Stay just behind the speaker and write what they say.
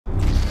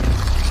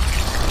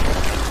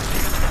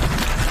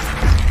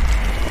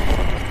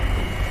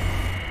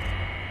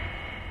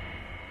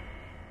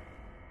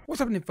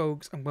happening,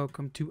 folks, and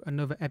welcome to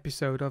another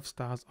episode of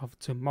Stars of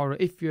Tomorrow.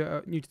 If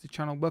you're new to the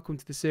channel, welcome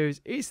to the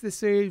series. It's the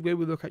series where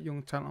we look at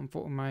young talent and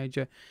football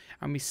manager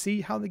and we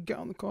see how they get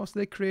on the course of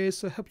their careers,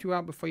 so help you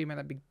out before you make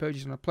that big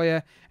purchase on a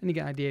player and you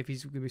get an idea if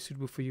he's going to be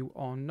suitable for you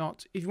or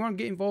not. If you want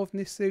to get involved in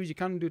this series, you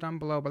can do down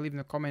below by leaving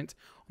a comment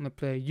on the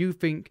player you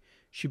think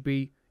should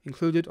be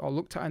included or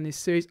looked at in this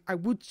series. I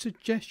would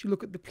suggest you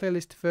look at the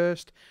playlist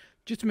first,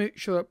 just to make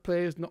sure that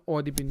player's not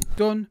already been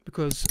done,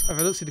 because if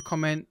I don't see the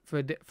comment for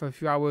a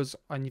few hours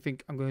and you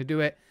think I'm going to do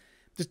it,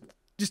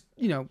 just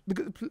you know, look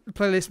at the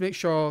playlist, make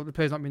sure the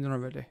player's not been done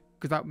already,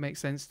 because that makes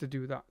sense to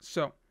do that.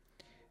 So,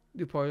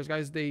 do apologise,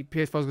 guys. The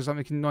PS4 is going to start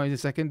making noise in a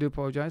second. Do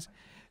apologise.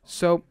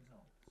 So,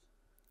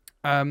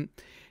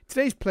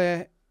 today's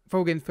player,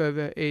 before we get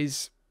further,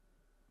 is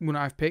one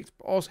I've picked,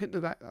 but also hit the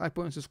like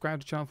button and subscribe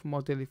to the channel for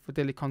more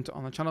daily content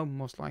on the channel,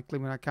 most likely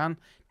when I can.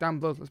 Down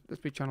below, let's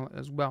be channel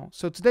as well.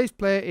 So today's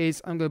player is,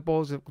 I'm going to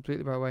balls it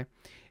completely by the way,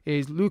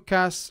 is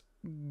Lucas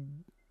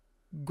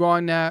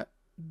Gourna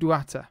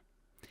Douath.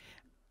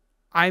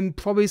 I'm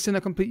probably saying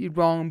that completely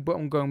wrong, but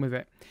I'm going with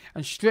it.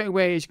 And straight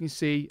away, as you can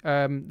see,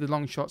 the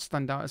long shots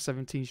stand out at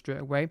 17 straight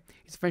away.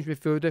 He's a French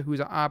midfielder who's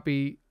at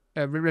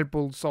Red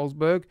Bull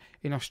Salzburg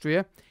in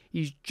Austria.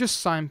 He's just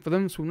signed for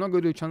them, so we're not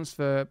going to do a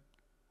transfer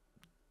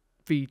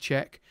fee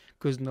check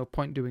because no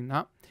point doing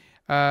that.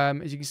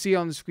 As you can see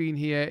on the screen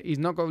here, he's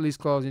not got a release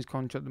clause in his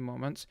contract at the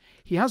moment.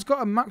 He has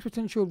got a max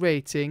potential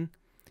rating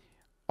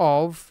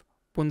of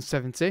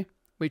 170,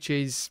 which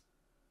is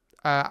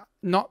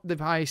not the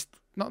highest.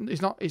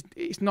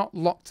 It's not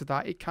locked to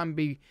that. It can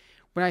be.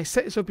 When I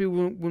set this up, it was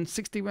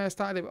 160 when I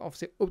started. It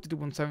obviously up to the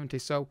 170.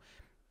 So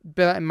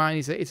bear that in mind.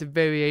 Is that it's a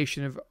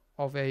variation of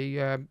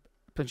a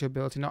potential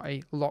ability, not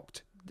a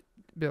locked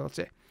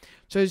ability.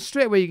 So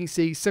straight away you can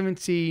see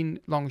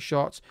 17 long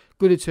shots,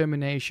 good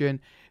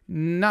determination,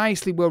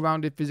 nicely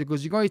well-rounded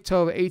physicals. You're going to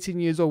tell that 18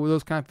 years old with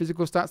those kind of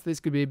physical stats, this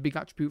could be a big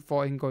attribute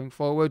for him going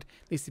forward.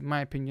 At least in my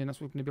opinion, that's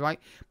what it's going to be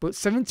like. But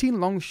 17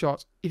 long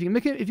shots, if you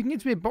can get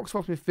to be a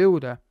box-to-box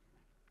midfielder,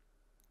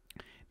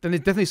 then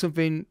there's definitely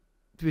something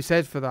to be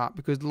said for that,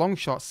 because long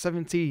shots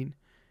 17,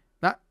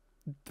 that's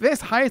the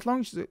highest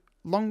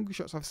long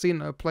shots I've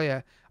seen of a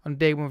player on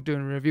day one of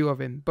doing a review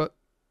of him. But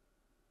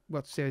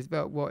what to say is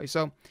about what is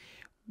so.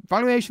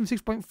 Valuation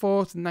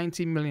 6.4 to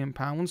 19 million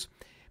pounds.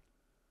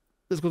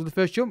 Let's go to the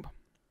first jump.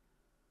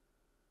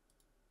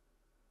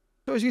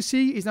 So as you can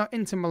see, he's now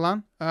into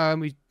Milan.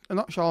 I'm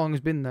not sure how long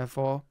he's been there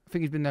for. I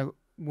think he's been there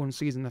one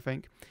season, I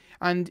think.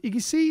 And you can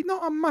see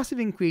not a massive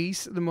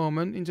increase at the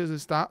moment in terms of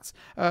stats.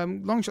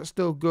 Long shot's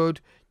still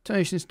good.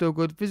 Determination's still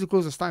good.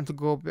 Physicals are starting to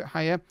go a bit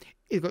higher.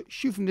 He's got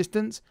shoot from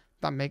distance.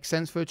 That makes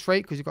sense for a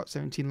trait because he's got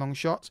 17 long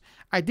shots.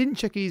 I didn't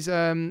check his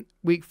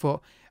weak foot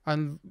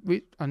and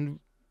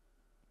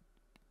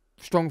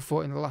strong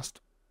foot in the last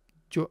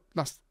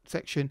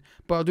section,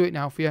 but I'll do it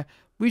now for you.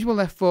 Reasonable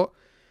left foot,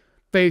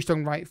 very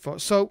strong right foot.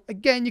 So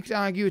again, you could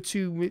argue a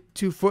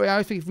two-footed.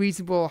 I think it's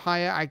reasonable or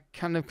higher. I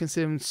kind of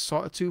consider him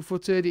sort of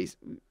two-footed.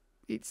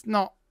 It's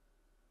not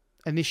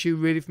an issue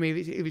really for me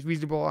if it's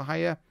reasonable or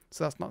higher.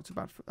 So that's not too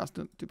bad. That's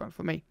not too bad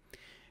for me.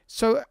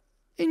 So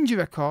injury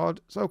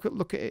record. So I'll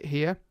look at it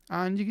here,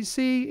 and you can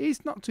see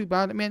it's not too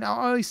bad. I mean, I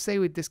always say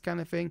with this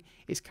kind of thing,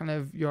 it's kind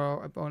of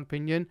your own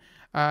opinion,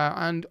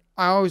 and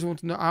I always want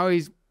to know. I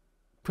always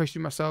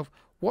question myself: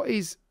 what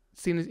is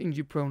seen as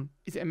injury prone?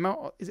 Is it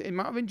amount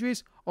of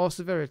injuries or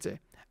severity?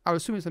 I would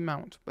assume it's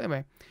amount. But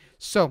anyway,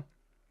 so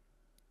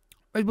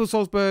Red Bull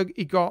Salzburg,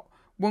 he got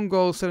 1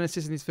 goal, 7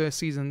 assists in his first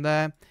season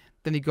there.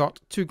 Then he got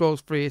 2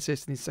 goals, 3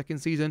 assists in his second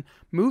season.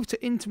 Moved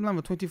to Inter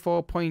Milan for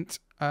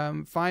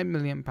 £24.5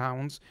 million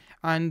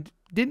and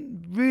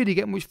didn't really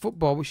get much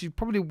football, which is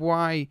probably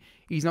why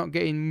he's not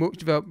getting much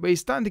development. But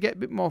he's starting to get a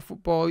bit more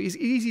football.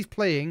 He's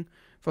playing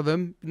for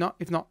them,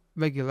 if not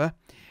regular.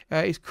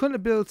 His current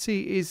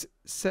ability is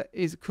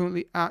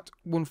currently at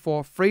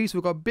 143, so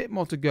we've got a bit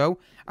more to go.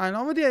 And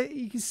already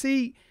you can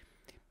see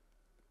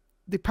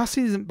the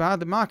passing isn't bad,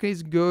 the marking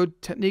is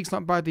good, technique's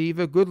not bad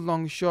either, good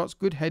long shots,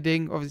 good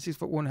heading, obviously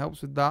 6'1"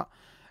 helps with that.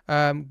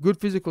 Good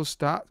physical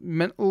stats,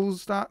 mental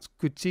stats,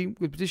 good team,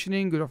 good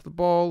positioning, good off the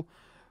ball,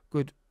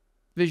 good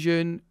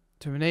vision,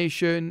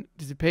 determination,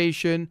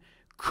 dissipation.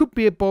 Could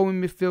be a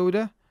bowling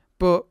midfielder,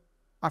 but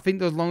I think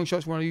those long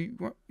shots you'd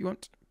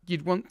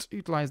want to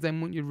utilise them,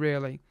 wouldn't you,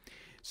 really?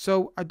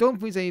 So I don't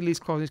think there's any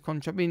least clause in his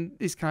contract. I mean,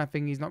 this kind of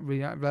thing is not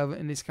really that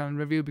relevant in this kind of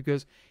review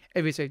because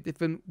every say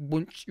different.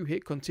 Once you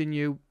hit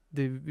continue,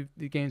 the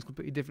game's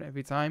completely different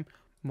every time,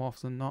 more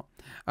often than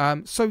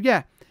not. So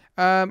yeah,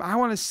 I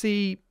want to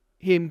see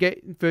him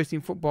get first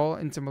team football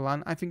into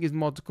Milan. I think there's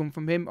more to come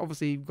from him.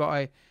 Obviously, you've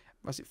got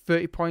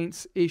 30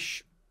 points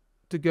ish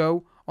to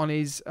go on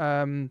his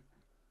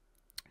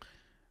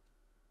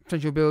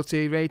potential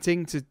ability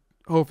rating to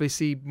hopefully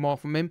see more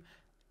from him.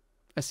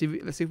 Let's see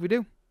if we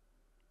do.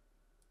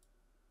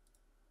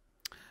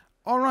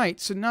 Alright,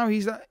 so now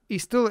he's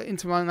still at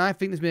Inter Milan, and I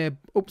think there's been an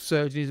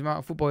upsurge in his amount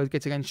of football he's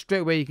getting, and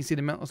straight away you can see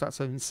the mental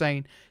stats are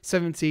insane.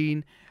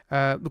 17,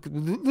 look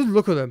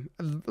at them.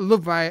 I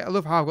love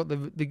how I've got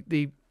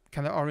the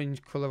kind of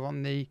orange colour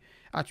on the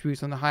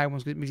attributes on the higher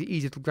ones because it makes it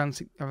easier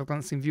to have a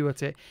glancing view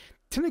at it.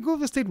 Technical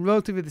have stayed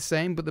relatively the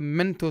same, but the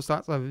mental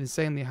stats are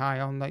insanely high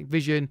on like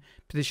vision,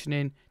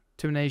 positioning,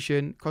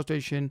 determination,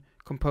 concentration,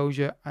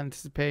 composure,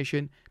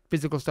 anticipation.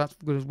 Physical stats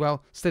are good as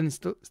well.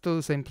 Still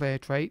the same player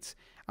traits.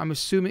 I'm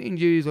assuming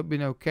injuries have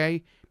been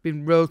okay,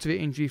 been relatively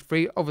injury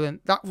free. Other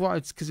than that's what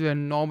I'd consider a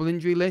normal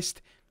injury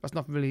list. That's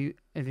not really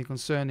anything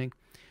concerning.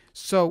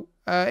 So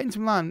Inter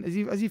Milan,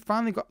 has he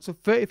finally got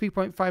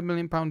 £33.5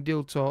 million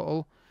deal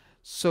total?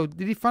 So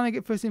did he finally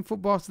get first in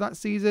football after that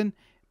season?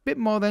 Bit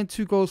more than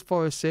 2 goals,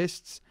 4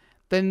 assists.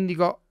 Then you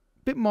got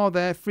a bit more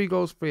there, 3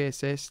 goals, 3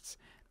 assists.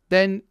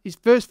 Then his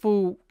first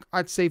full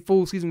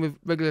season with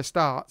regular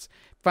starts,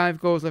 5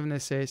 goals, 11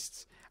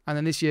 assists. And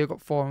then this year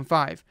got 4 and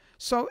 5.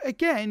 So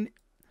again,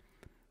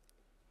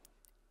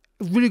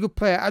 a really good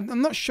player.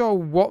 I'm not sure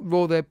what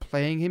role they're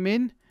playing him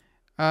in.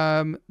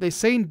 They're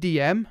saying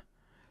DM.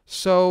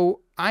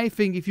 So I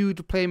think if you were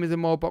to play him as a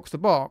more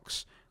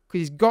box-to-box, because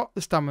he's got the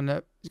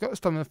stamina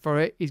for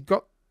it. He's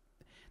got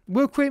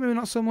work rate, maybe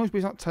not so much, but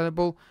he's not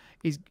terrible.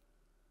 He's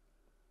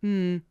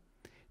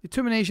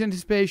determination,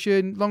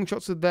 anticipation, long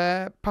shots are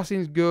there,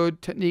 passing's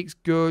good, technique's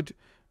good,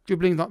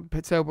 dribbling's not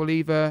terrible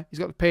either. He's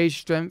got the page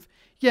strength.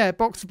 Yeah,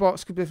 box to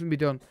box could definitely be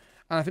done.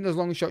 And I think those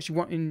long shots you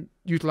want in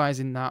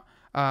utilising that.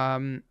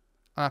 And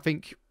I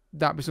think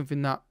that'd be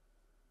something that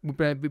would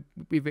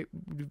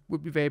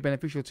be very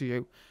beneficial to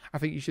you. I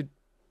think you should,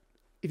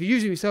 if you're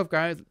using yourself,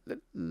 guys,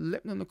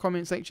 let me know in the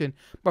comment section.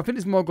 But I think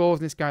there's more goals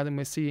in this guy than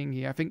we're seeing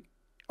here. I think,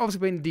 obviously,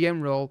 playing the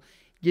DM role,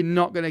 you're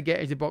not going to get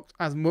into the box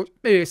as much.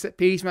 Maybe a set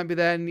piece might be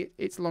there, and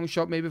it's a long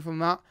shot maybe from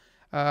that.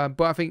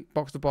 But I think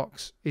box to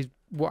box is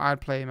what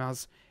I'd play him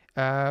as.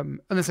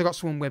 Unless I got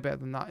someone way better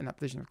than that in that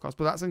position, of course.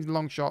 But that's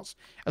long shots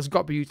has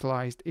got to be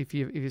utilised if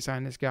you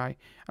sign this guy.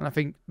 And I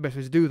think the best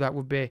way to do that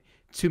would be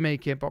to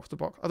make it box to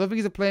box. I don't think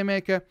he's a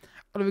playmaker.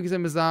 I don't think he's a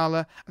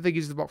Mazzala. I think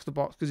he's the box to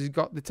box because he's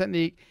got the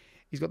technique,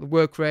 he's got the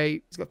work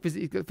rate, he's got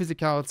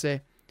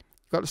physicality,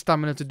 he's got the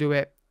stamina to do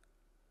it.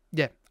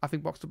 Yeah, I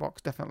think box to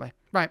box, definitely.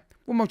 Right,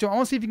 one more job. I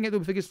want to see if you can get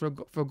double figures for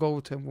a goal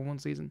return for one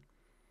season.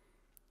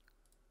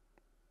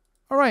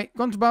 All right,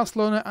 gone to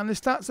Barcelona, and the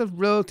stats have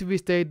relatively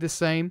stayed the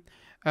same.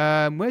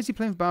 Where's he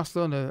playing for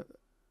Barcelona?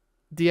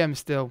 DM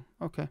still.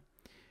 Okay,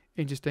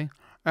 interesting.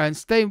 And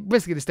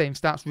basically the same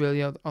stats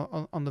really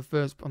on the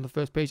first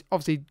page.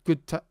 Obviously,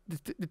 good.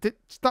 The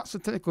stats are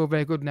technical,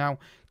 very good now.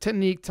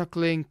 Technique,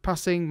 tackling,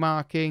 passing,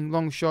 marking,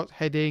 long shots,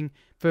 heading,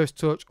 first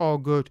touch, all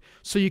good.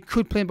 So you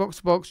could play box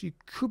to box. You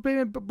could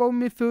play ball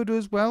midfielder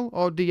as well,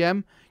 or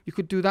DM. You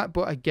could do that,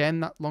 but again,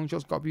 that long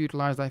shot's got to be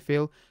utilised. I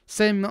feel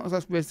same.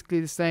 That's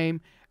basically the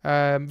same.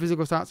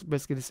 Physical stats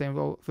basically the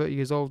same. 30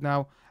 years old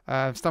now.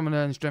 Stamina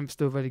and strength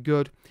still very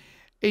good.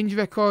 Injury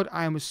record,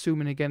 I am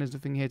assuming again there's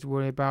nothing here to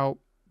worry about.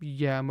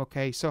 Yeah, I'm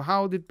okay. So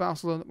how much did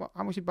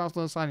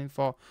Barcelona sign in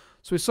for?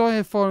 So we saw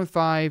here 4 and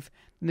 5.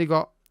 Then they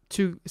got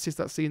 2 assists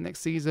that season next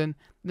season.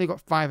 Then they got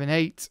 5 and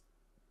 8.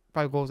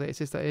 5 goals, 8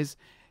 assists that is.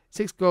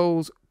 6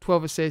 goals,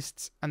 12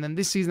 assists. And then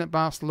this season at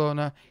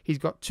Barcelona, he's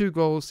got 2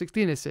 goals,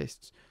 16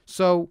 assists.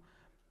 So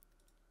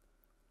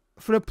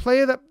for a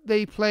player that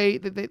they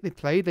paid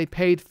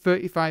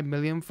 35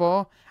 million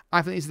for,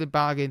 I think this is a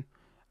bargain.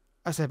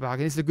 I say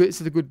bargain. This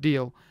is a good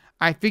deal.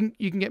 I think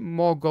you can get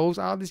more goals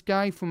out of this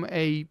guy from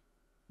a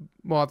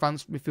more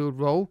advanced midfield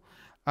role.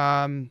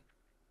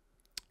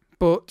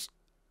 But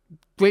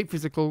great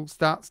physical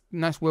stats,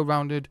 nice,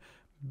 well-rounded,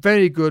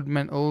 very good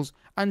mentals,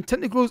 and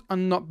technicals are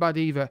not bad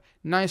either.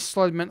 Nice,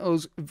 solid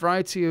mentals,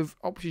 variety of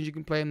options you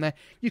can play him there.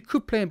 You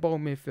could play him ball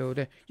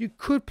midfielder. You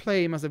could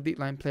play him as a deep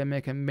line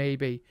playmaker,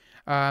 maybe.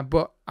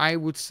 But I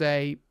would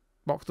say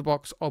box to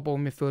box or ball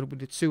midfielder would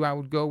be the 2 I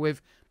would go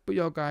with. But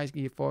your guys,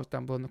 give your thoughts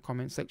down below in the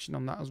comment section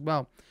on that as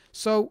well.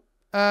 So,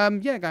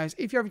 yeah, guys,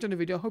 if you have enjoyed the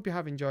video, I hope you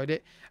have enjoyed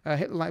it.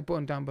 Hit the like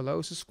button down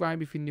below.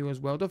 Subscribe if you're new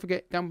as well. Don't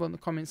forget, down below in the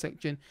comment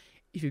section,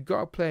 if you've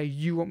got a player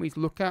you want me to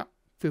look at,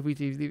 feel free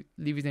to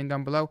leave his name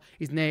down below.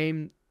 His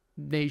name,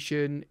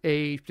 nation,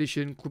 age,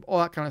 position, club, all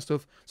that kind of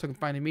stuff, so I can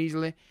find him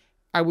easily.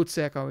 I would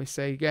say, like I always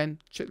say again,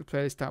 check the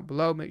playlist down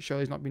below. Make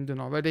sure it's not been done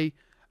already.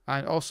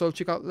 And also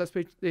check out the Let's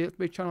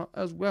Play channel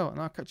as well.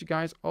 And I'll catch you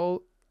guys all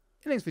in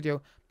the next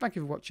video. Thank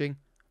you for watching.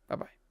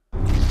 Bye-bye.